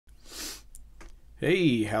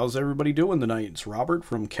Hey, how's everybody doing tonight? It's Robert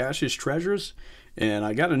from Cash's Treasures, and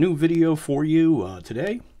I got a new video for you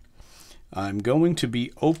today. I'm going to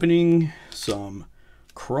be opening some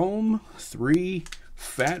Chrome 3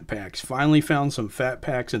 fat packs. Finally found some fat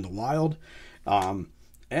packs in the wild,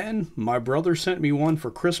 and my brother sent me one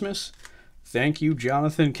for Christmas. Thank you,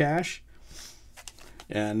 Jonathan Cash.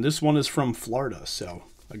 And this one is from Florida, so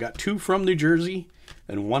I got two from New Jersey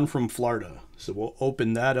and one from Florida. So we'll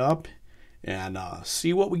open that up and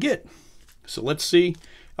see what we get. So let's see.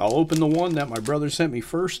 I'll open the one that my brother sent me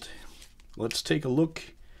first. Let's take a look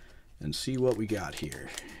and see what we got here.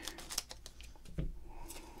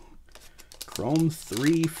 Chrome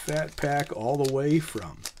 3 fat pack all the way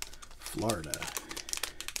from Florida.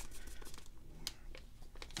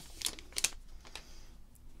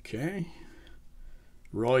 Okay.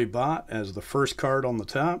 Roy Bott as the first card on the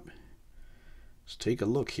top. Let's take a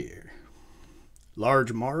look here.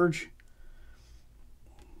 Large Marge.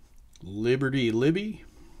 Liberty Libby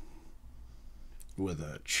with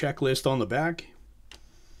a checklist on the back.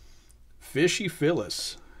 Fishy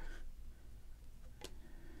Phyllis.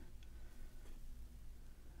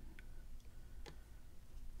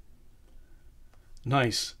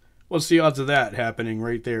 Nice. What's the odds of that happening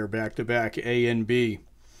right there, back to back, A and B?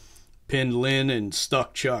 Pinned Lynn and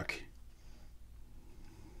Stuck Chuck.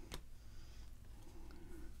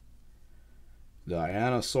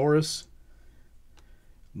 Dianasaurus.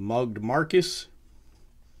 Mugged Marcus.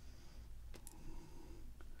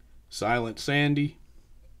 Silent Sandy.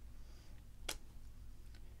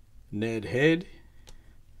 Ned Head.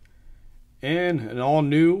 And an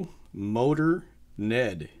all-new Motor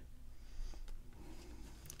Ned.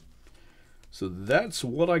 So that's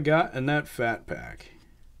what I got in that fat pack.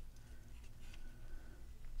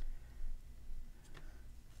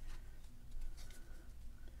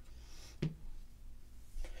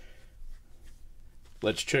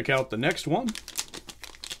 Let's check out the next one.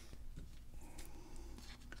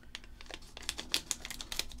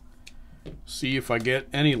 See if I get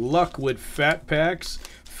any luck with fat packs.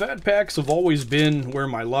 Fat packs have always been where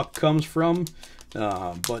my luck comes from,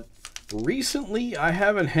 but recently I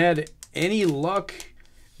haven't had any luck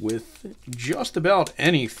with just about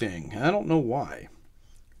anything. I don't know why,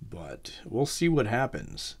 but we'll see what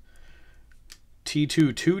happens.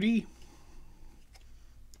 T2 Tootie.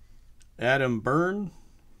 Adam Byrne.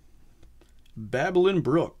 Babylon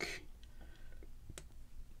Brook.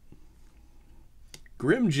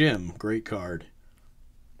 Grim Jim, great card.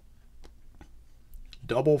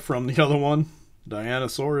 Double from the other one.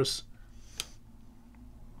 Dianasaurus.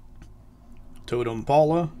 Totem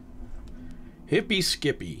Paula. Hippie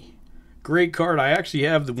Skippy. Great card. I actually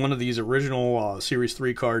have one of these original Series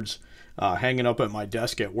 3 cards hanging up at my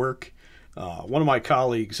desk at work. One of my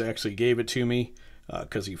colleagues actually gave it to me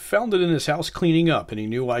because he found it in his house cleaning up, and he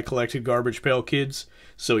knew I collected Garbage Pail Kids,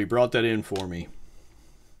 so he brought that in for me.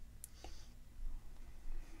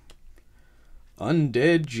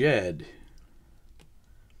 Undead Jed.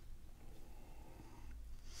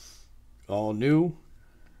 All new.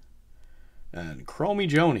 And Chromie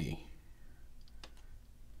Joni.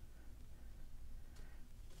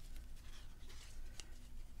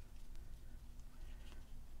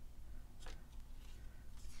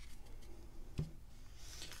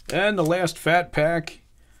 And the last fat pack.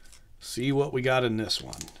 See what we got in this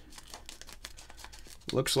one.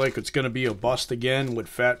 Looks like it's going to be a bust again with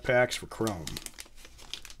fat packs for Chrome.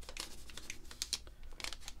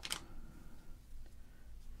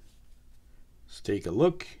 Let's take a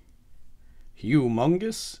look.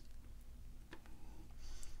 Humongous.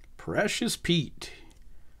 Precious Pete.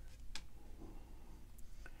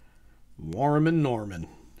 Warm and Norman.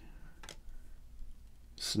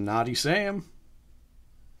 Snotty Sam.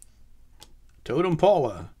 Totem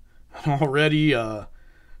Paula. Already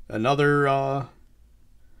another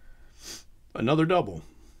double.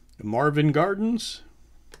 Marvin Gardens.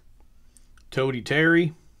 Toady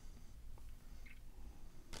Terry.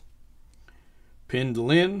 Pinned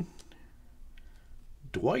Lynn.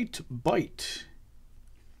 Dwight Bite.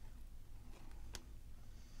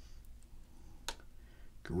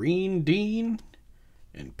 Green Dean.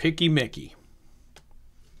 And Picky Mickey.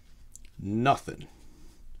 Nothing.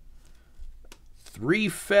 3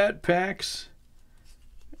 fat packs,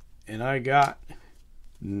 and I got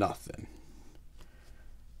nothing.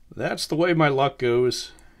 That's the way my luck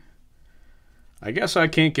goes. I guess I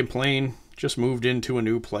can't complain. Just moved into a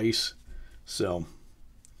new place, so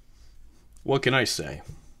what can I say?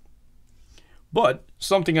 But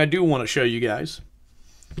something I do want to show you guys.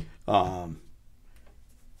 I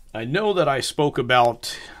know that I spoke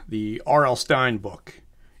about the R.L. Stine book,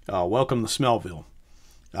 Welcome to Smellville.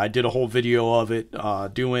 I did a whole video of it,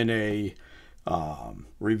 doing a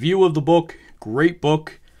review of the book. Great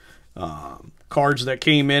book. Cards that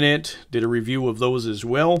came in it, did a review of those as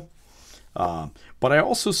well. But I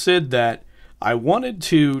also said that I wanted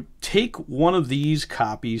to take one of these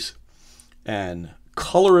copies and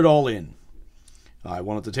color it all in. I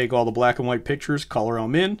wanted to take all the black and white pictures, color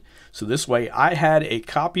them in, so this way I had a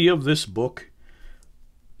copy of this book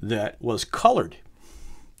that was colored.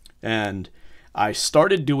 And I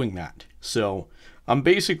started doing that. So I'm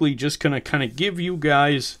basically just going to kind of give you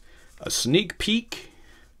guys a sneak peek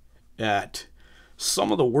at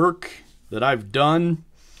some of the work that I've done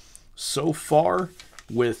so far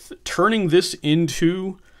with turning this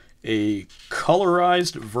into a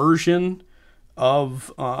colorized version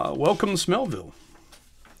of Welcome to Smellville.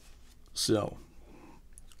 So,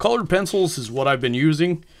 colored pencils is what I've been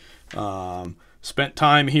using. Spent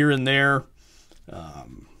time here and there.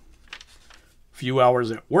 Few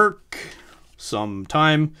hours at work. Some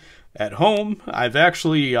time at home. I've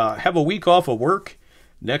actually have a week off of work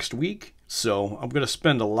next week. So, I'm going to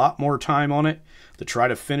spend a lot more time on it to try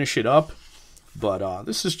to finish it up. But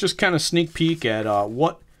this is just kind of sneak peek at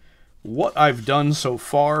what I've done so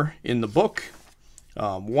far in the book.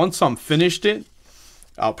 Once I'm finished it,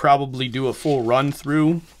 I'll probably do a full run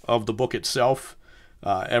through of the book itself,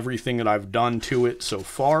 everything that I've done to it so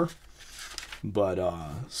far. But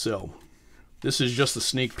so this is just a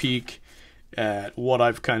sneak peek at what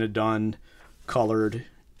I've kind of done colored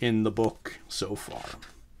in the book so far.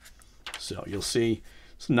 So you'll see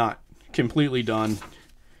it's not completely done,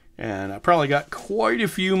 and I probably got quite a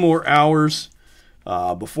few more hours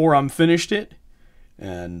before I'm finished it.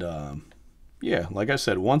 And yeah, like I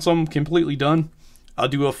said, once I'm completely done, I'll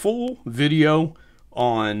do a full video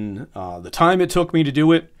on the time it took me to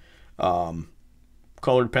do it.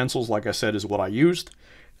 Colored pencils, like I said, is what I used.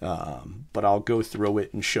 But I'll go through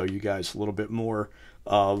it and show you guys a little bit more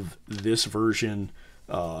of this version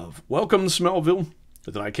of Welcome to Smellville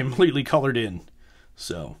that I completely colored in.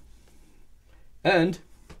 So, and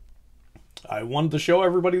I wanted to show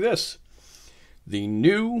everybody this. The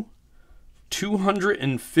new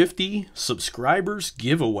 250 subscribers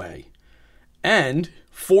giveaway. And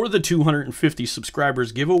for the 250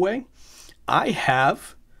 subscribers giveaway, I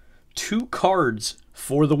have 2 cards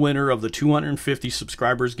for the winner of the 250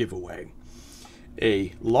 subscribers giveaway.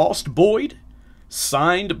 A Lost Boyd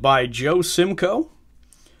signed by Joe Simcoe.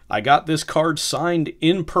 I got this card signed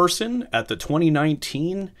in person at the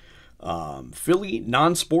 2019 Philly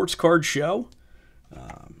Non-Sports Card Show.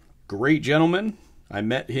 Great gentleman. I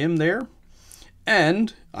met him there.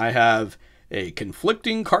 And I have a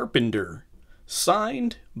Conflicting Carpenter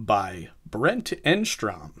signed by Brent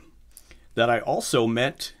Enstrom that I also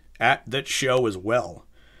met at that show as well.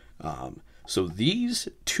 So these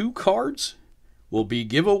 2 cards will be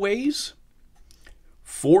giveaways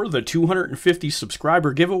for the 250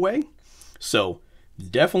 subscriber giveaway. So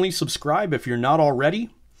definitely subscribe if you're not already.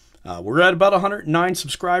 We're at about 109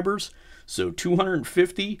 subscribers, so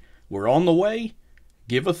 250, we're on the way.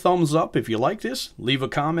 Give a thumbs up if you like this. Leave a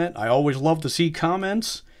comment. I always love to see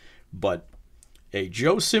comments. But a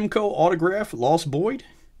Joe Simcoe autographed Lost Boyd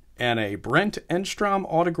and a Brent Enstrom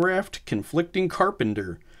autographed Conflicting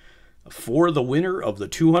Carpenter for the winner of the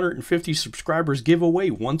 250 subscribers giveaway.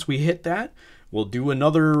 Once we hit that, we'll do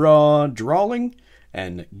another drawing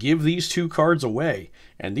and give these 2 cards away.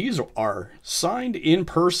 And these are signed in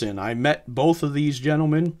person. I met both of these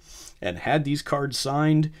gentlemen and had these cards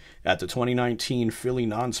signed at the 2019 Philly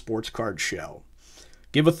Non-Sports Card Show.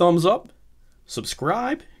 Give a thumbs up,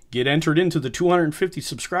 subscribe, get entered into the 250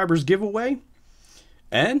 subscribers giveaway,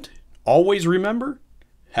 and always remember,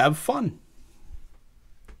 have fun.